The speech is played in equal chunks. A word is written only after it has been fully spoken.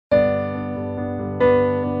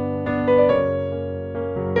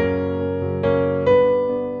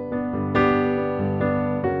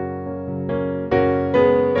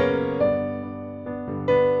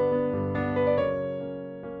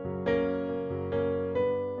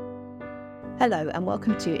Hello and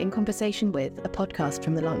welcome to In Conversation With, a podcast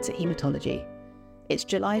from the Lancet Haematology. It's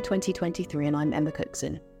July 2023 and I'm Emma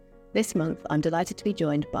Cookson. This month I'm delighted to be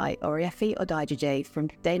joined by Oreofe Odejide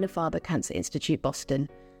from Dana-Farber Cancer Institute, Boston,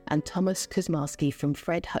 and Thomas Kuczmarski from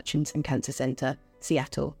Fred Hutchinson Cancer Center,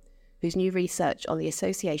 Seattle, whose new research on the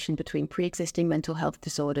association between pre-existing mental health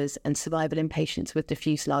disorders and survival in patients with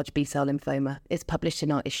diffuse large B-cell lymphoma is published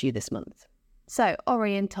in our issue this month. So,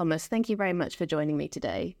 Ori and Thomas, thank you very much for joining me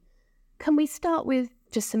today. Can we start with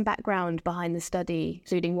just some background behind the study,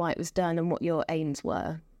 including why it was done and what your aims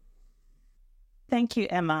were? Thank you,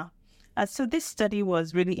 Emma. So this study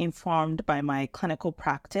was really informed by my clinical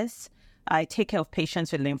practice. I take care of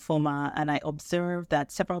patients with lymphoma, and I observed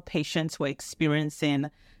that several patients were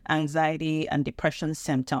experiencing anxiety and depression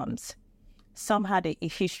symptoms. Some had a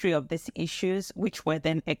history of these issues, which were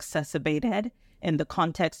then exacerbated in the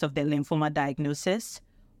context of their lymphoma diagnosis,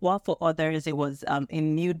 while for others it was a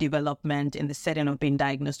new development in the setting of being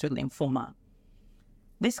diagnosed with lymphoma.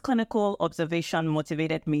 This clinical observation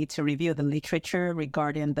motivated me to review the literature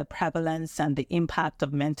regarding the prevalence and the impact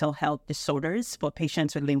of mental health disorders for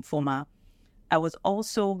patients with lymphoma. I was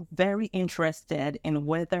also very interested in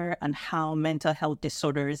whether and how mental health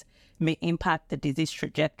disorders may impact the disease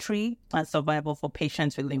trajectory and survival for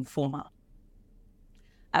patients with lymphoma.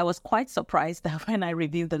 I was quite surprised that when I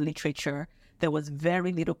reviewed the literature, there was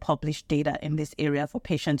very little published data in this area for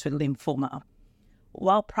patients with lymphoma.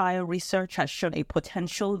 While prior research has shown a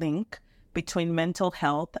potential link between mental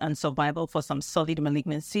health and survival for some solid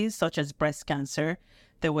malignancies, such as breast cancer,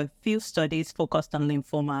 there were few studies focused on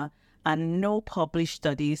lymphoma and no published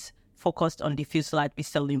studies focused on diffuse large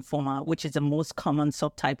B-cell lymphoma, which is the most common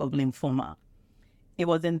subtype of lymphoma. It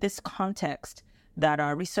was in this context that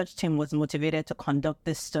our research team was motivated to conduct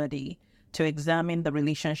this study to examine the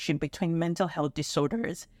relationship between mental health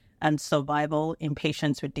disorders and survival in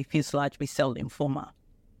patients with diffuse large B-cell lymphoma.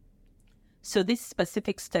 So this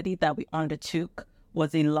specific study that we undertook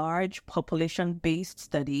was a large population-based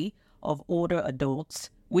study of older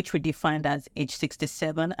adults, which we defined as age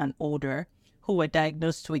 67 and older, who were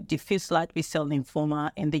diagnosed with diffuse large B-cell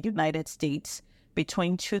lymphoma in the United States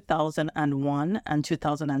between 2001 and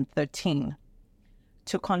 2013.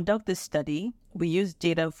 To conduct this study, we used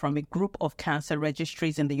data from a group of cancer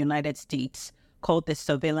registries in the United States called the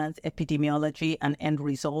Surveillance Epidemiology and End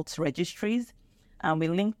Results Registries, and we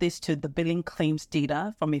linked this to the billing claims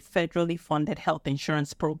data from a federally funded health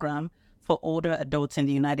insurance program for older adults in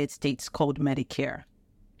the United States called Medicare.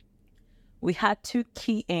 We had two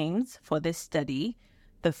key aims for this study.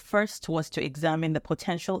 The first was to examine the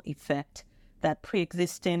potential effect that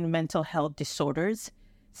pre-existing mental health disorders,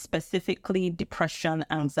 specifically depression,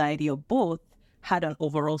 anxiety, or both, had on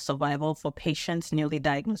overall survival for patients newly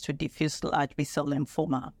diagnosed with diffuse large B-cell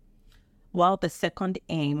lymphoma, while the second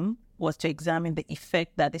aim was to examine the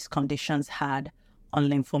effect that these conditions had on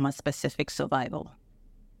lymphoma-specific survival.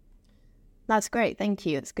 That's great, thank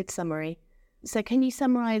you. It's a good summary. So can you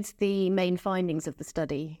summarize the main findings of the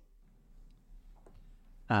study?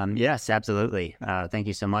 Yes, absolutely. Thank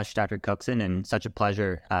you so much, Dr. Cookson, and such a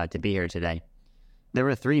pleasure to be here today. There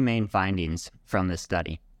were three main findings from this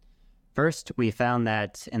study. First, we found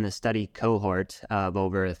that in the study cohort of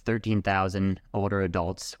over 13,000 older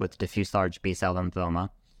adults with diffuse large B-cell lymphoma,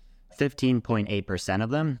 15.8% of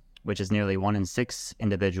them, which is nearly 1 in 6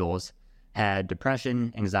 individuals, had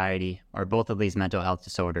depression, anxiety, or both of these mental health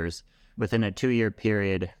disorders within a 2-year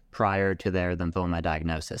period prior to their lymphoma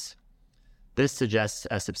diagnosis. This suggests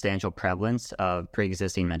a substantial prevalence of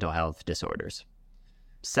pre-existing mental health disorders.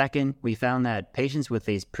 Second, we found that patients with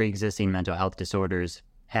these pre-existing mental health disorders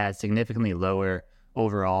had significantly lower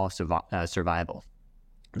overall survival.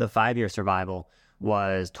 The 5-year survival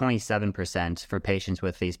was 27% for patients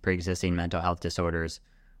with these pre-existing mental health disorders,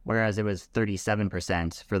 whereas it was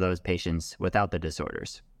 37% for those patients without the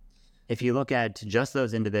disorders. If you look at just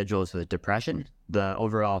those individuals with depression, the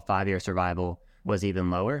overall 5-year survival was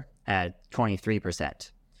even lower at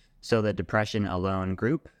 23%. So the depression alone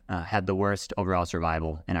group had the worst overall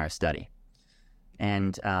survival in our study.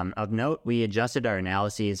 And of note, we adjusted our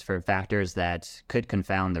analyses for factors that could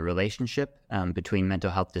confound the relationship between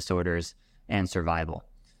mental health disorders and survival.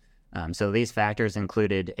 So these factors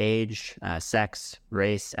included age, sex,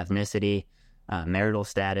 race, ethnicity, marital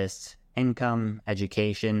status, income,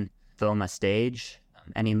 education, lymphoma stage,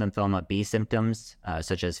 any lymphoma B symptoms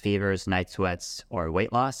such as fevers, night sweats, or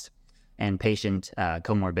weight loss, and patient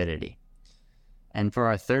comorbidity. And for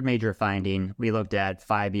our third major finding, we looked at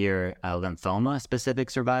 5-year lymphoma-specific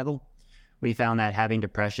survival. We found that having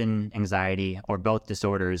depression, anxiety, or both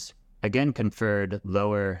disorders again conferred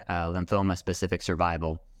lower lymphoma-specific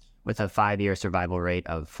survival, with a 5-year survival rate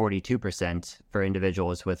of 42% for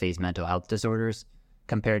individuals with these mental health disorders,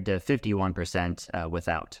 compared to 51%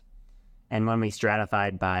 without. And when we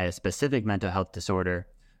stratified by a specific mental health disorder,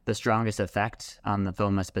 the strongest effect on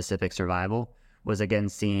lymphoma-specific survival was again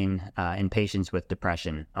seen in patients with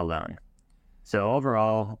depression alone. So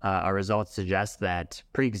overall, our results suggest that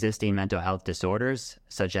pre-existing mental health disorders,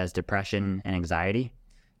 such as depression and anxiety,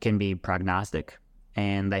 can be prognostic,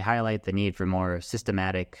 and they highlight the need for more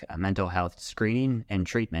systematic mental health screening and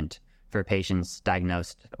treatment for patients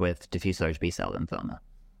diagnosed with diffuse large B-cell lymphoma.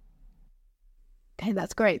 Okay,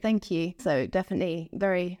 that's great. Thank you. So definitely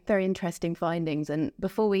very, very interesting findings. And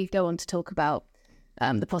before we go on to talk about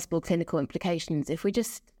the possible clinical implications, if we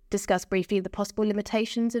just discuss briefly the possible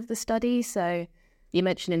limitations of the study. So you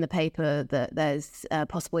mentioned in the paper that there's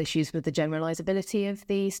possible issues with the generalizability of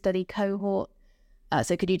the study cohort.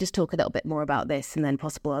 So could you just talk a little bit more about this and then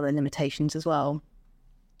possible other limitations as well?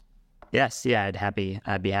 Yes, yeah,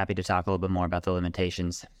 I'd be happy to talk a little bit more about the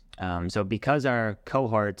limitations. So because our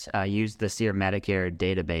cohort used the SEER Medicare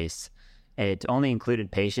database, it only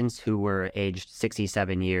included patients who were aged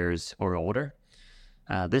 67 years or older.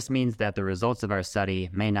 This means that the results of our study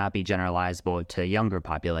may not be generalizable to younger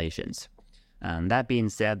populations. That being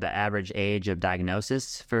said, the average age of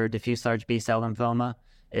diagnosis for diffuse large B-cell lymphoma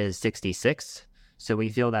is 66, so we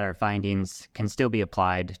feel that our findings can still be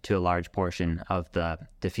applied to a large portion of the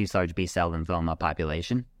diffuse large B-cell lymphoma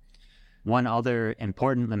population. One other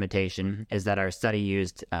important limitation is that our study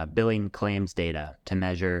used billing claims data to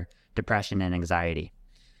measure depression and anxiety.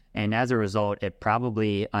 And as a result, it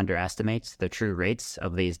probably underestimates the true rates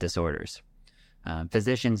of these disorders.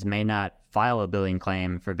 Physicians may not file a billing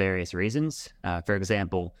claim for various reasons. For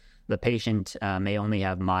example, the patient may only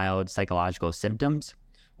have mild psychological symptoms,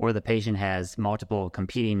 or the patient has multiple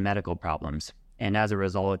competing medical problems, and as a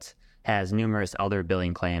result, has numerous other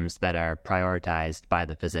billing claims that are prioritized by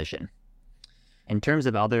the physician. In terms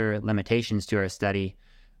of other limitations to our study,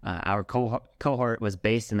 our cohort was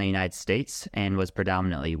based in the United States and was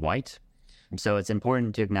predominantly white. So it's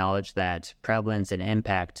important to acknowledge that prevalence and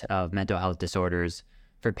impact of mental health disorders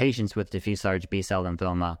for patients with diffuse large B-cell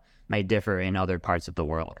lymphoma may differ in other parts of the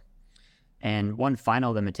world. And one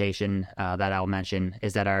final limitation that I'll mention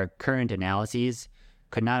is that our current analyses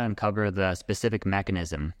could not uncover the specific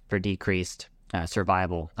mechanism for decreased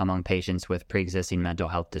survival among patients with pre-existing mental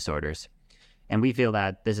health disorders. And we feel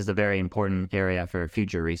that this is a very important area for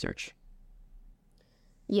future research.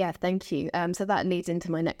 Yeah, thank you. So that leads into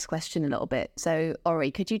my next question a little bit. So,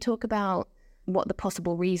 Ori, could you talk about what the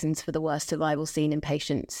possible reasons for the worst survival seen in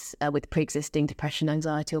patients with pre-existing depression,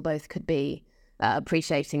 anxiety, or both could be?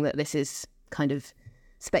 Appreciating that this is kind of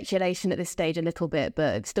speculation at this stage a little bit,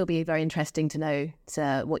 but it'd still be very interesting to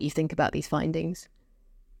know what you think about these findings.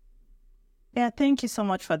 Yeah, thank you so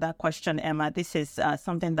much for that question, Emma. This is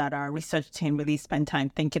something that our research team really spent time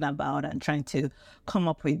thinking about and trying to come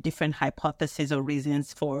up with different hypotheses or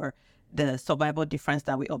reasons for the survival difference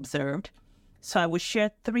that we observed. So I will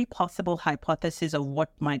share 3 possible hypotheses of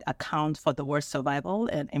what might account for the worst survival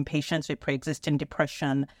in patients with pre-existing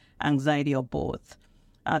depression, anxiety, or both.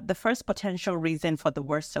 The first potential reason for the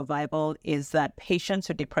worst survival is that patients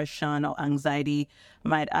with depression or anxiety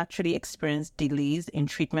might actually experience delays in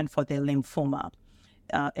treatment for their lymphoma.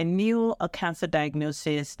 A new cancer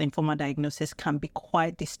diagnosis, lymphoma diagnosis, can be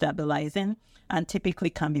quite destabilizing and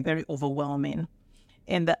typically can be very overwhelming.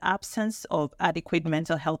 In the absence of adequate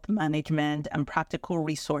mental health management and practical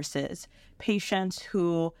resources, patients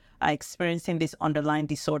who are experiencing these underlying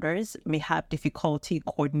disorders may have difficulty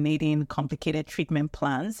coordinating complicated treatment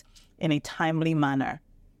plans in a timely manner.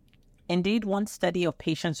 Indeed, one study of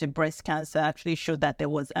patients with breast cancer actually showed that there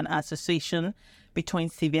was an association between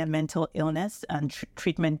severe mental illness and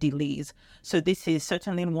treatment delays. So this is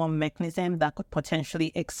certainly one mechanism that could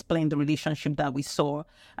potentially explain the relationship that we saw.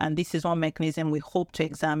 And this is one mechanism we hope to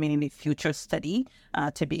examine in a future study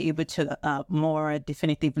to be able to more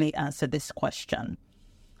definitively answer this question.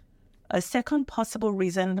 A second possible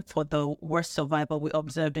reason for the worst survival we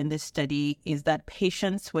observed in this study is that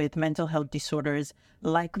patients with mental health disorders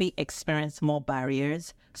likely experience more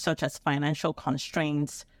barriers, such as financial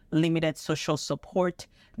constraints, limited social support,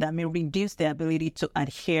 that may reduce their ability to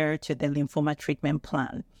adhere to the lymphoma treatment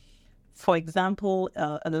plan. For example,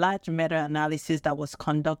 a large meta-analysis that was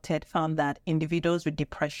conducted found that individuals with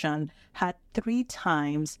depression had 3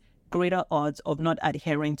 times greater odds of not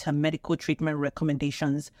adhering to medical treatment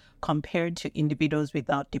recommendations compared to individuals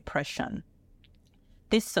without depression.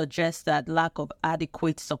 This suggests that lack of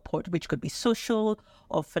adequate support, which could be social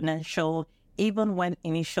or financial, even when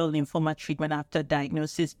initial lymphoma treatment after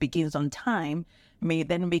diagnosis begins on time, may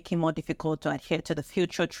then make it more difficult to adhere to the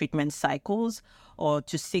future treatment cycles or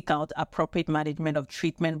to seek out appropriate management of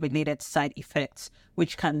treatment-related side effects,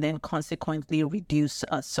 which can then consequently reduce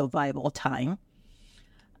survival time.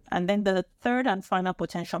 And then the third and final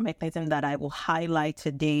potential mechanism that I will highlight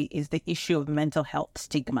today is the issue of mental health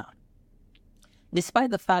stigma.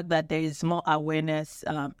 Despite the fact that there is more awareness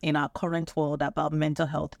in our current world about mental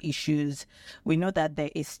health issues, we know that there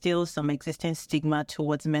is still some existing stigma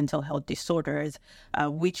towards mental health disorders,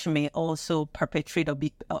 which may also perpetrate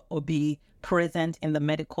or be present in the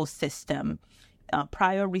medical system.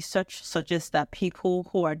 Prior research suggests that people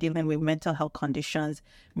who are dealing with mental health conditions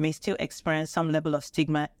may still experience some level of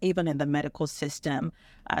stigma even in the medical system.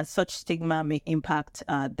 Such stigma may impact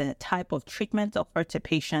the type of treatment offered to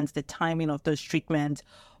patients, the timing of those treatments,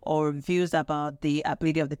 or views about the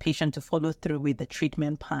ability of the patient to follow through with the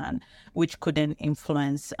treatment plan, which could then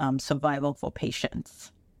influence survival for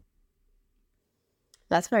patients.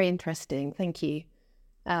 That's very interesting. Thank you.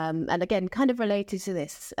 And again, kind of related to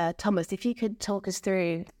this, Thomas, if you could talk us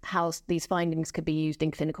through how these findings could be used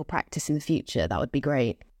in clinical practice in the future, that would be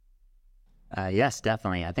great. Yes,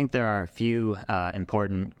 definitely. I think there are a few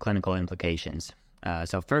important clinical implications.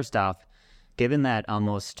 So first off, given that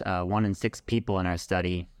almost 1 in 6 people in our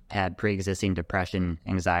study had pre-existing depression,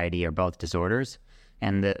 anxiety, or both disorders,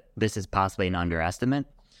 and that this is possibly an underestimate,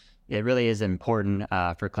 it really is important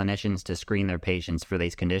for clinicians to screen their patients for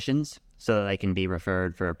these conditions so that they can be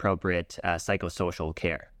referred for appropriate psychosocial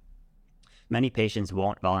care. Many patients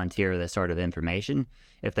won't volunteer this sort of information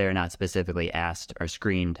if they are not specifically asked or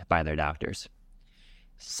screened by their doctors.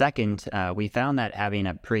 Second, we found that having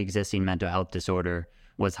a pre-existing mental health disorder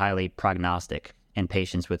was highly prognostic in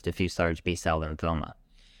patients with diffuse large B-cell lymphoma.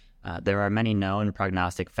 There are many known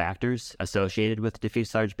prognostic factors associated with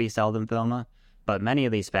diffuse large B-cell lymphoma, but many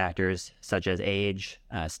of these factors, such as age,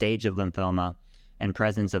 stage of lymphoma, and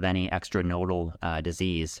presence of any extranodal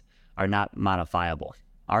disease, are not modifiable.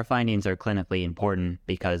 Our findings are clinically important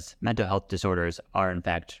because mental health disorders are in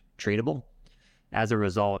fact treatable. As a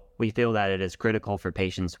result, we feel that it is critical for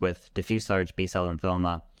patients with diffuse large B-cell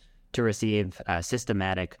lymphoma to receive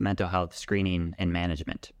systematic mental health screening and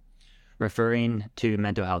management. Referring to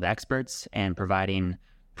mental health experts and providing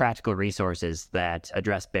practical resources that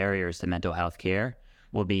address barriers to mental health care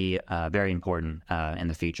will be very important in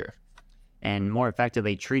the future. And more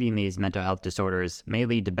effectively treating these mental health disorders may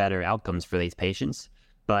lead to better outcomes for these patients,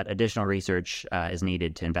 but additional research is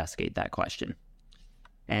needed to investigate that question.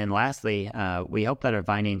 And lastly, we hope that our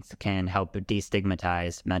findings can help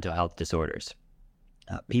destigmatize mental health disorders.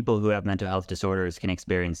 People who have mental health disorders can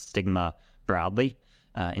experience stigma broadly,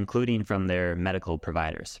 including from their medical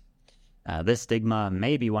providers. This stigma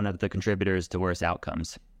may be one of the contributors to worse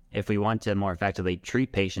outcomes. If we want to more effectively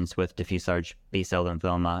treat patients with diffuse large B-cell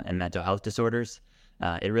lymphoma and mental health disorders,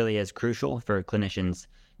 it really is crucial for clinicians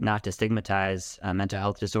not to stigmatize mental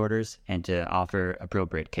health disorders and to offer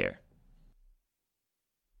appropriate care.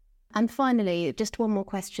 And finally, just one more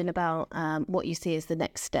question about what you see as the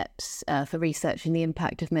next steps for researching the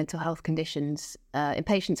impact of mental health conditions in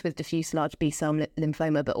patients with diffuse large B-cell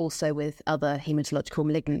lymphoma, but also with other hematological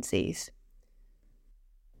malignancies.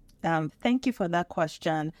 Thank you for that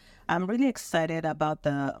question. I'm really excited about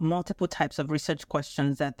the multiple types of research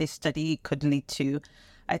questions that this study could lead to.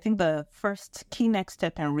 I think the first key next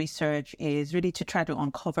step in research is really to try to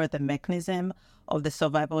uncover the mechanism of the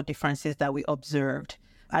survival differences that we observed.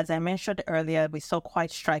 As I mentioned earlier, we saw quite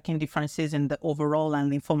striking differences in the overall and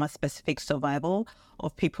lymphoma-specific survival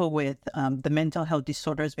of people with the mental health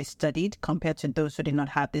disorders we studied compared to those who did not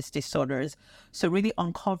have these disorders. So really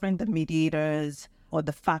uncovering the mediators or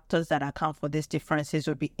the factors that account for these differences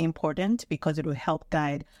would be important because it will help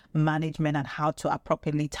guide management and how to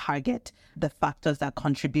appropriately target the factors that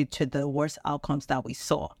contribute to the worst outcomes that we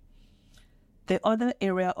saw. The other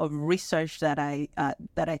area of research that I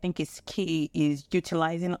think is key is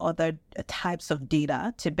utilizing other types of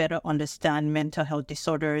data to better understand mental health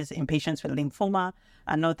disorders in patients with lymphoma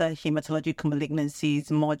and other hematological malignancies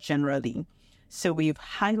more generally. So we've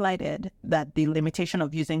highlighted that the limitation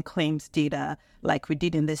of using claims data like we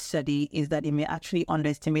did in this study is that it may actually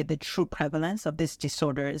underestimate the true prevalence of these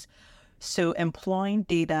disorders. So employing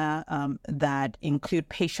data that include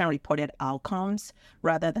patient-reported outcomes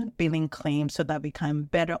rather than billing claims so that we can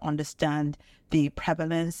better understand the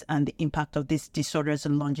prevalence and the impact of these disorders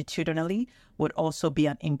longitudinally would also be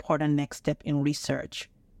an important next step in research.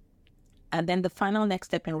 And then the final next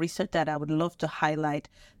step in research that I would love to highlight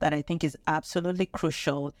that I think is absolutely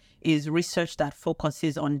crucial is research that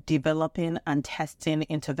focuses on developing and testing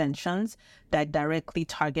interventions that directly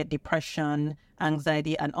target depression,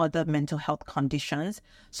 anxiety, and other mental health conditions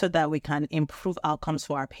so that we can improve outcomes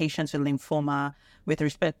for our patients with lymphoma with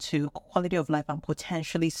respect to quality of life and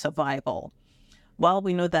potentially survival. While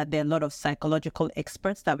we know that there are a lot of psychological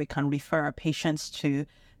experts that we can refer our patients to,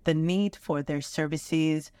 the need for their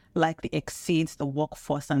services likely exceeds the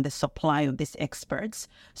workforce and the supply of these experts.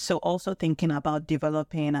 So also thinking about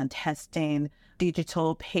developing and testing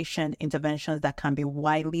digital patient interventions that can be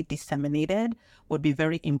widely disseminated would be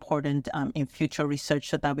very important in future research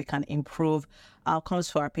so that we can improve outcomes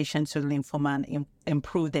for our patients with lymphoma and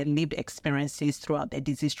improve their lived experiences throughout their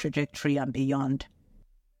disease trajectory and beyond.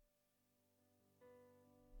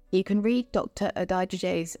 You can read Dr.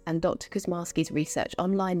 Odeide's and Dr. Kuczmarski's research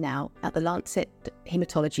online now at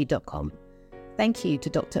thelancethaematology.com. Thank you to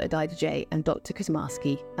Dr. Odejide and Dr.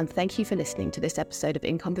 Kuczmarski, and thank you for listening to this episode of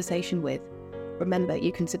In Conversation With. Remember,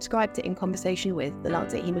 you can subscribe to In Conversation With, The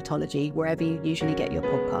Lancet Haematology, wherever you usually get your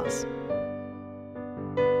podcasts.